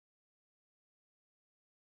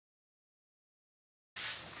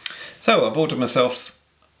So I've ordered myself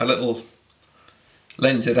a little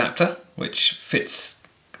lens adapter which fits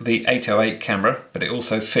the 808 camera, but it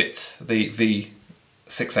also fits the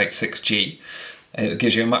V686g. It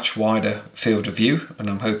gives you a much wider field of view, and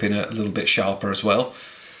I'm hoping a little bit sharper as well.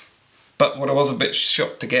 But what I was a bit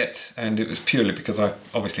shocked to get, and it was purely because I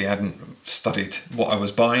obviously hadn't studied what I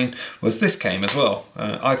was buying, was this came as well.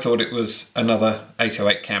 I thought it was another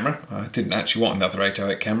 808 camera. I didn't actually want another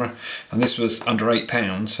 808 camera, and this was under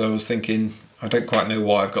 £8, so I was thinking, I don't quite know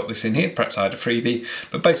why I've got this in here. Perhaps I had a freebie,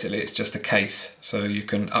 but basically it's just a case, so you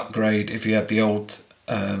can upgrade if you had the old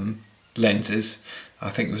lenses. I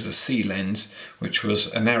think it was a C lens, which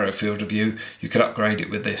was a narrow field of view. You could upgrade it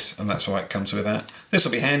with this, and that's why it comes with that. This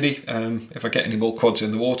will be handy if I get any more quads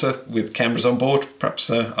in the water with cameras on board. Perhaps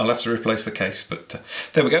I'll have to replace the case, but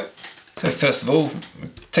there we go. So first of all,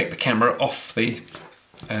 take the camera off the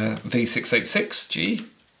V686G.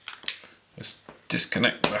 Just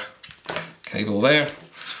disconnect the cable there,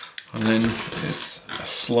 and then there's a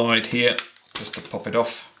slide here just to pop it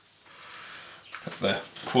off. Put the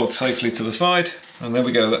cord safely to the side, and there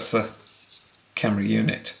we go, that's the camera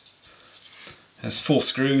unit. There's 4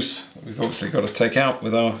 screws that we've obviously got to take out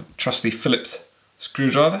with our trusty Phillips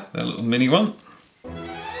screwdriver, their little mini one.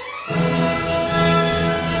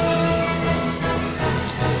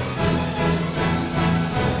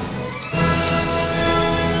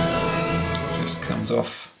 Just comes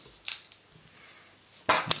off.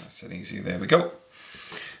 That's an easy, there we go.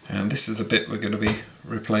 And this is the bit we're going to be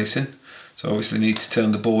replacing. So obviously need to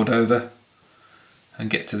turn the board over and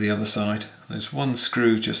get to the other side. There's one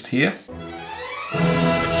screw just here.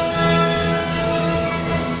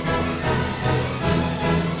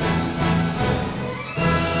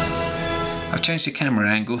 I've changed the camera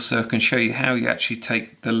angle so I can show you how you actually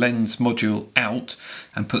take the lens module out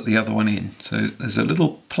and put the other one in. So there's a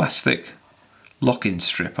little plastic lock-in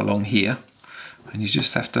strip along here, and you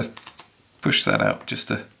just have to push that out just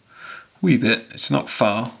a wee bit. It's not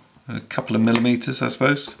far, a couple of millimeters I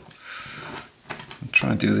suppose. I'll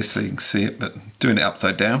try and do this so you can see it, but doing it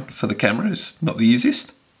upside down for the camera is not the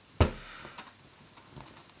easiest.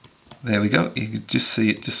 There we go, you can just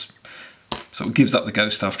see it just sort of gives up the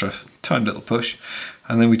ghost after a tiny little push,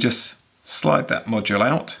 and then we just slide that module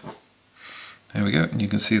out. There we go, and you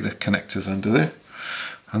can see the connectors under there,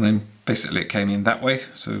 and then basically it came in that way,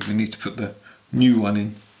 so we need to put the new one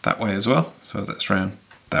in that way as well, so that's round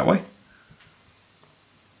that way.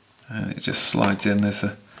 And it just slides in.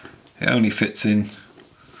 It only fits in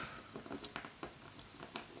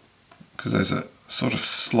because there's a sort of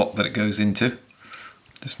slot that it goes into.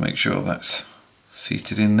 Just make sure that's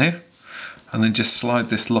seated in there, and then just slide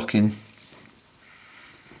this lock-in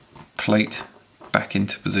plate back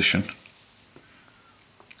into position,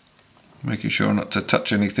 making sure not to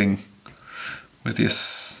touch anything with your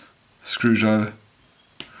screwdriver.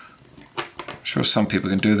 I'm sure some people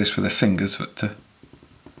can do this with their fingers, but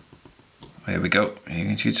there we go. You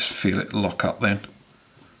can just feel it lock up then.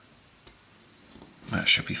 That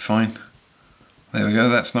should be fine. There we go,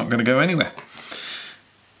 that's not going to go anywhere.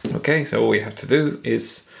 Okay, so all you have to do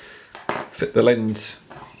is fit the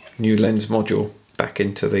new lens module back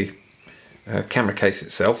into the camera case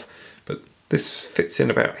itself. But this fits in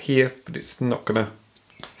about here, but it's not going to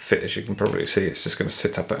fit, as you can probably see. It's just going to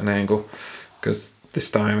sit up at an angle because this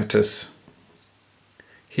diameter's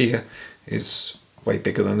here is way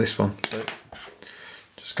bigger than this one. So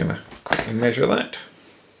just going to quickly measure that.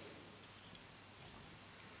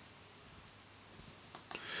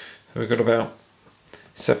 So we've got about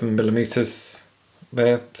 7 millimeters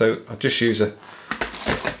there. So I'll just use I'm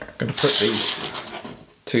going to put these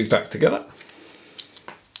two back together.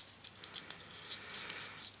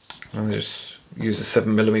 I'll just use a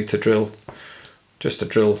 7 millimeter drill just to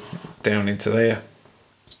drill down into there,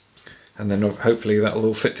 and then hopefully that'll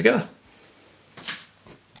all fit together.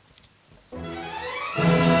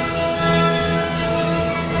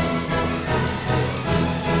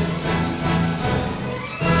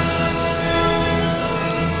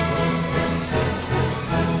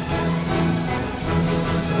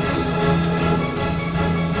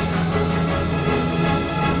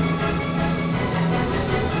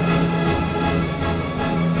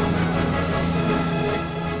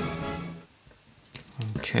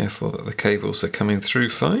 Careful that the cables are coming through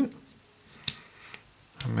fine,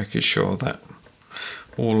 and making sure that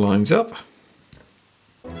all lines up.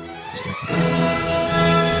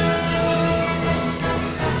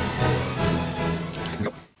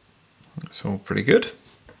 That's all pretty good.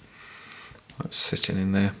 That's sitting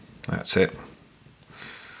in there. That's it.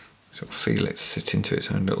 Sort of feel it sit into its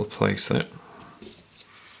own little place there.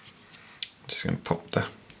 Just going to pop the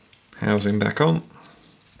housing back on.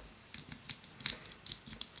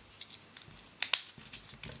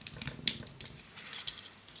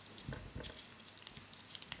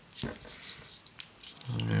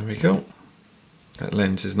 go. That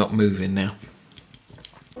lens is not moving now.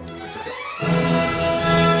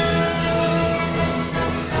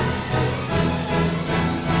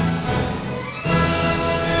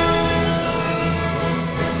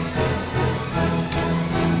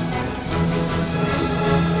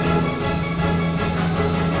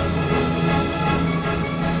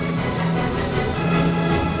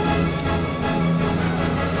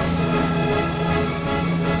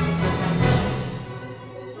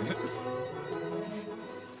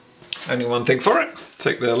 Only one thing for it.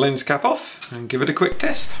 Take the lens cap off and give it a quick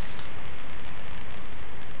test.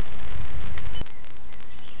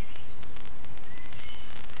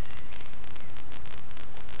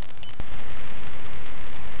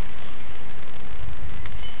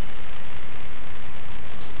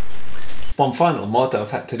 One final mod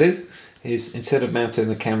I've had to do is, instead of mounting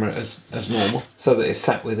the camera as normal, so that it's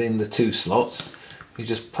sat within the two slots, you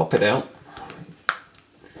just pop it out.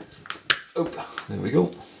 Oh, there we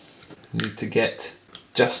go. You need to get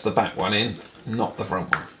just the back one in, not the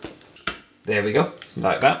front one. There we go,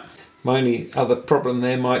 like that. My only other problem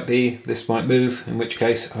there might be this might move, in which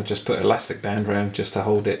case I'll just put an elastic band around just to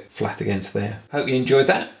hold it flat against there. Hope you enjoyed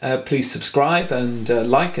that. Please subscribe and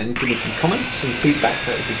like, and give me some comments and feedback,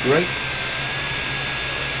 that would be great.